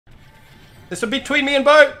It's between me and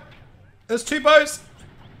Bo. There's two Bows.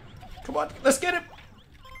 Come on, let's get him.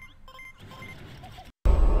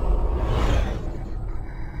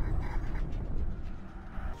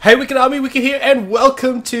 Hey Wicked Army, Wicked here, and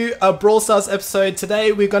welcome to a Brawl Stars episode.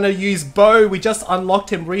 Today we're going to use Bo. We just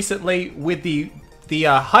unlocked him recently with the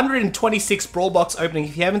 126 Brawl Box opening.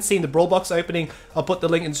 If you haven't seen the Brawl Box opening, I'll put the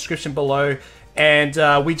link in the description below.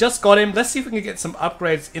 And we just got him. Let's see if we can get some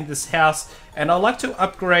upgrades in this house. And I'd like to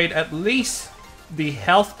upgrade at least the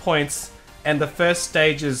health points and the first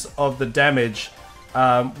stages of the damage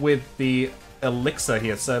with the Elixir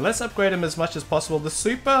here. So let's upgrade him as much as possible. The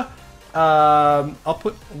Super... I'll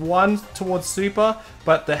put one towards super,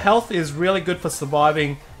 but the health is really good for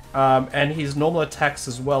surviving, and his normal attacks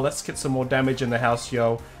as well. Let's get some more damage in the house,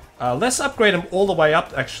 yo. Let's upgrade him all the way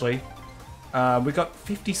up, actually. We got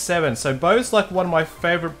 57, so Bo's like one of my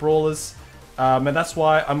favorite brawlers, and that's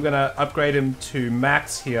why I'm gonna upgrade him to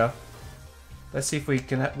max here. Let's see if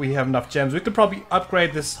we have enough gems. We could probably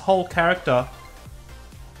upgrade this whole character.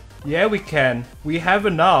 Yeah, we can. We have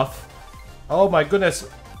enough. Oh my goodness.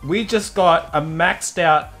 We just got a maxed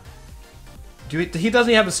out... He doesn't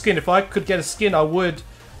even have a skin. If I could get a skin, I would.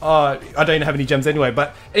 I don't even have any gems anyway.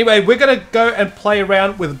 But anyway, we're going to go and play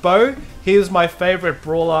around with Bo. He's my favorite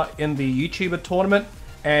brawler in the YouTuber tournament.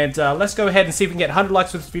 And let's go ahead and see if we can get 100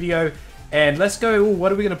 likes for this video. And let's go... Ooh,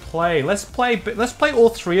 what are we going to play? Let's play all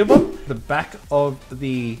three of them. The back of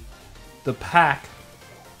the pack.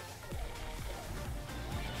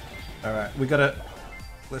 Alright, we got to...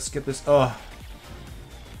 Let's get this... Oh...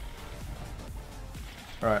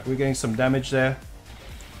 Alright, we're getting some damage there.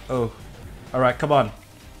 Oh. Alright, come on.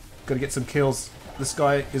 Gotta get some kills. This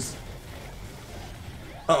guy is...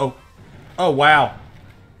 Uh-oh. Oh, wow.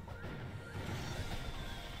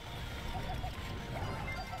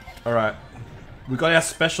 Alright. We got our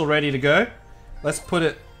special ready to go. Let's put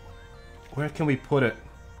it... Where can we put it?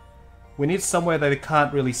 We need somewhere that they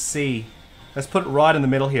can't really see. Let's put it right in the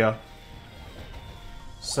middle here.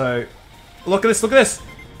 So... Look at this, look at this!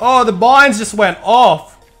 Oh, the mines just went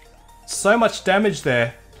off! So much damage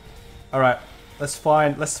there. Alright, let's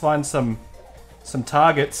find some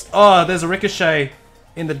targets. Oh, there's a ricochet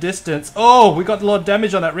in the distance. Oh, we got a lot of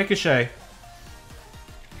damage on that ricochet.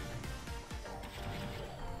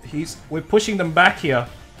 We're pushing them back here.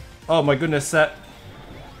 Oh my goodness, that...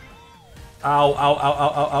 Ow, ow, ow, ow,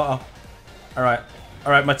 ow, ow, ow. Alright.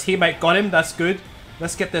 Alright, my teammate got him, that's good.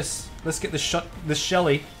 Let's get this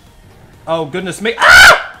Shelly. Oh goodness me.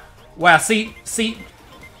 Ah! Wow, see,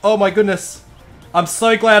 oh my goodness. I'm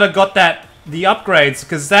so glad I got the upgrades,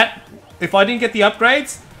 because that, if I didn't get the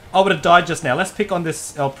upgrades, I would have died just now. Let's pick on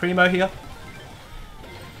this El Primo here.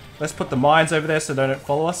 Let's put the mines over there so they don't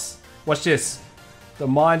follow us. Watch this. The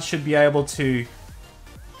mines should be able to...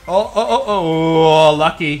 Oh,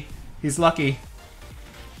 lucky. He's lucky.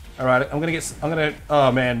 Alright,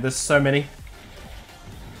 oh man, there's so many.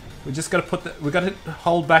 We just gotta we gotta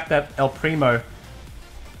hold back that El Primo.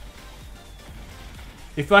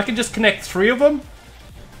 If I can just connect 3 of them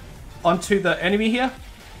onto the enemy here.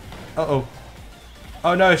 Uh-oh.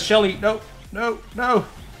 Oh no, Shelly. No, no, no.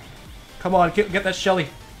 Come on, get that Shelly.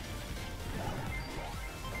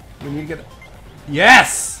 We need to get it.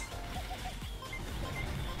 Yes!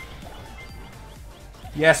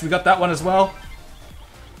 Yes, we got that one as well.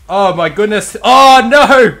 Oh my goodness. Oh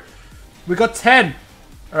no! We got 10.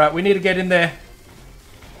 Alright, we need to get in there.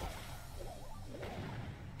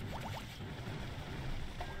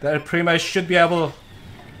 That Primo should be able...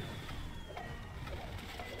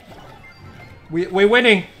 We're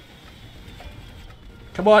winning!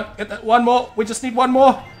 Come on, get that one more! We just need one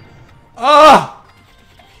more! Oh!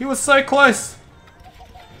 He was so close!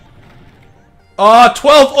 Oh,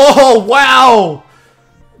 12! Oh, wow!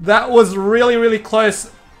 That was really, really close.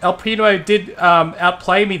 El Primo did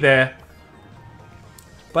outplay me there.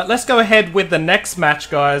 But let's go ahead with the next match,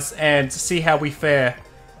 guys, and see how we fare.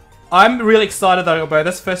 I'm really excited though, Bo.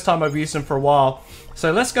 That's the first time I've used him for a while.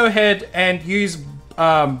 So let's go ahead and use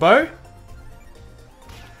Bo.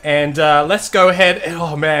 And let's go ahead.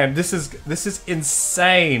 Oh man, this is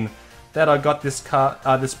insane that I got this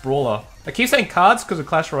this brawler. I keep saying cards because of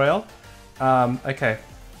Clash Royale. Okay.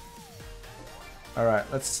 All right,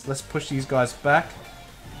 let's push these guys back.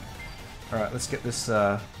 All right, let's get this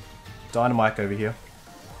Dynamite over here.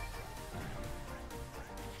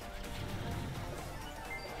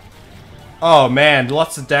 Oh man,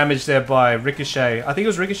 lots of damage there by Ricochet. I think it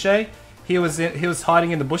was Ricochet. He was hiding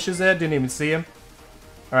in the bushes there, didn't even see him.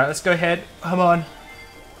 Alright, let's go ahead. Come on.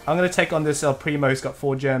 I'm gonna take on this El Primo who's got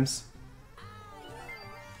 4 gems.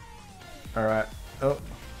 Alright. Oh.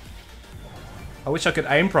 I wish I could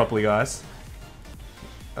aim properly, guys.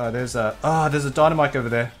 There's a dynamite over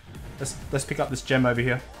there. Let's pick up this gem over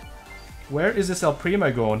here. Where is this El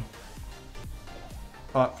Primo gone?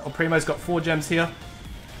 El Primo's got 4 gems here.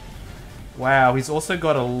 Wow, he's also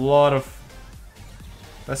got a lot of...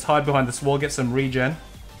 Let's hide behind this wall, get some regen.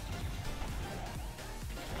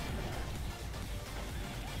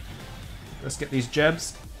 Let's get these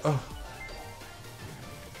gems. Oh.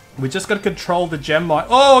 We just got to control the gem mine.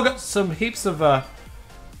 Oh, I got some heaps of...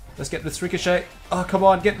 Let's get this ricochet. Oh, come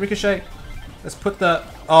on, get ricochet. Let's put the...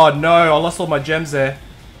 Oh, no, I lost all my gems there.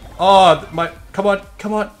 Oh, my... Come on,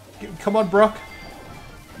 come on. Come on, Brock.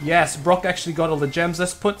 Yes, Brock actually got all the gems.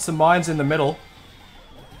 Let's put some mines in the middle.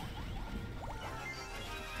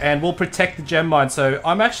 And we'll protect the gem mine. So,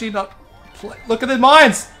 I'm actually not... Look at the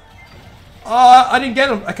mines! Oh, I didn't get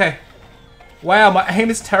them. Okay. Wow, my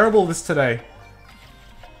aim is terrible this today.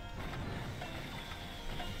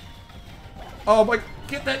 Oh my...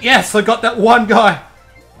 Get that... Yes, I got that one guy.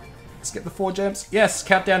 Let's get the 4 gems. Yes,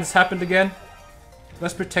 countdown has happened again.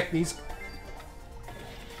 Let's protect these.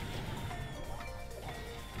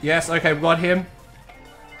 Yes, okay, we got him.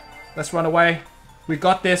 Let's run away. We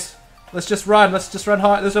got this. Let's just run. Let's just run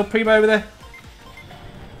high. There's El Primo over there.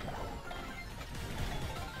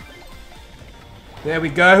 There we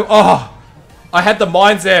go. Oh! I had the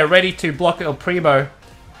mines there ready to block El Primo.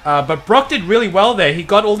 But Brock did really well there. He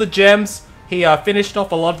got all the gems. He finished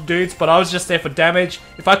off a lot of dudes, but I was just there for damage.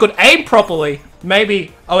 If I could aim properly,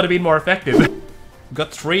 maybe I would have been more effective. We've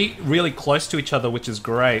got 3 really close to each other, which is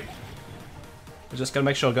great. We're just gonna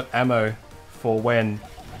make sure I've got ammo for when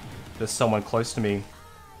there's someone close to me.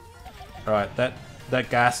 Alright, that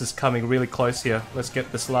gas is coming really close here. Let's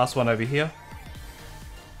get this last one over here.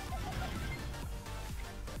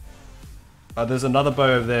 Oh, there's another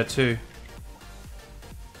bow over there too.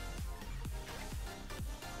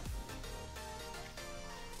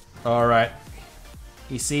 Alright.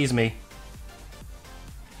 He sees me.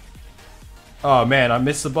 Oh man, I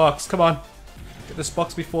missed the box. Come on. Get this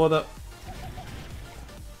box before the...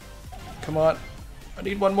 Come on. I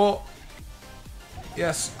need one more.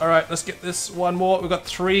 Yes. Alright, let's get this one more. We've got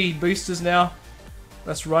 3 boosters now.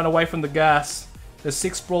 Let's run away from the gas. There's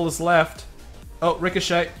 6 brawlers left. Oh,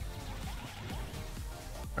 ricochet.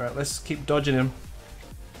 Alright, let's keep dodging him.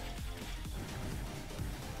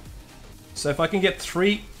 So if I can get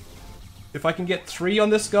 3... If I can get 3 on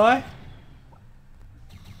this guy...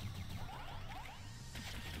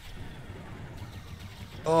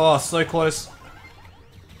 Oh, so close.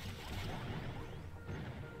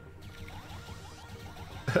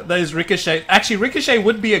 Those Ricochet... Actually, Ricochet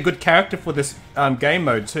would be a good character for this game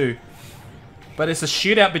mode too. But it's a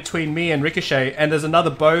shootout between me and Ricochet, and there's another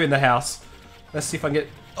bow in the house. Let's see if I can get...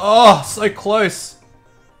 Oh, so close.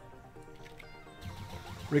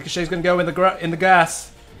 Ricochet's gonna go in the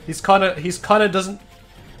gas. He's kind of doesn't...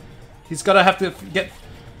 He's gonna have to get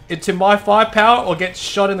into my firepower or get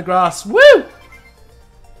shot in the grass. Woo!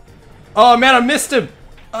 Oh man, I missed him.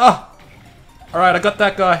 Oh. Alright, I got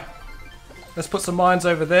that guy. Let's put some mines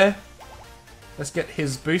over there. Let's get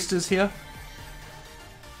his boosters here.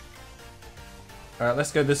 Alright,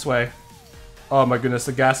 let's go this way. Oh my goodness,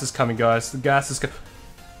 the gas is coming, guys. The gas is coming.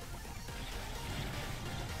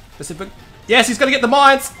 Yes, he's gonna get the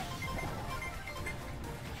mines!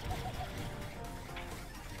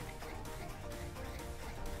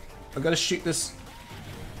 I've gotta shoot this.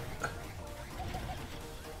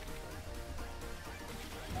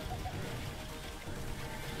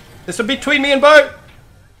 This is between me and Bo!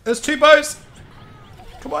 There's 2 bows!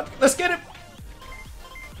 Come on, let's get him!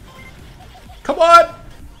 Come on!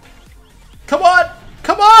 Come on!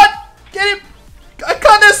 Come on! Get him! I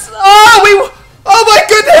got this! Oh, oh my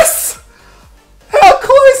goodness! How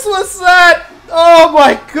close was that? Oh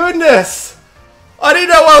my goodness! I didn't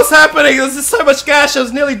know what was happening. There was just so much gas. I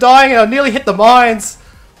was nearly dying and I nearly hit the mines.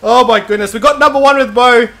 Oh my goodness. We got number 1 with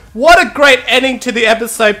Bo. What a great ending to the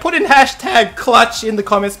episode. Put in hashtag clutch in the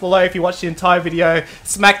comments below if you watched the entire video.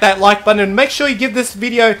 Smack that like button and make sure you give this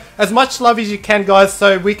video as much love as you can, guys,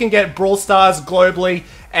 so we can get Brawl Stars globally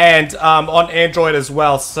and on Android as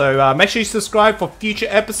well. So make sure you subscribe for future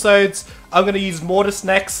episodes. I'm going to use Mortis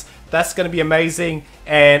next. That's going to be amazing.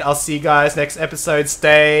 And I'll see you guys next episode.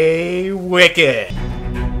 Stay wicked.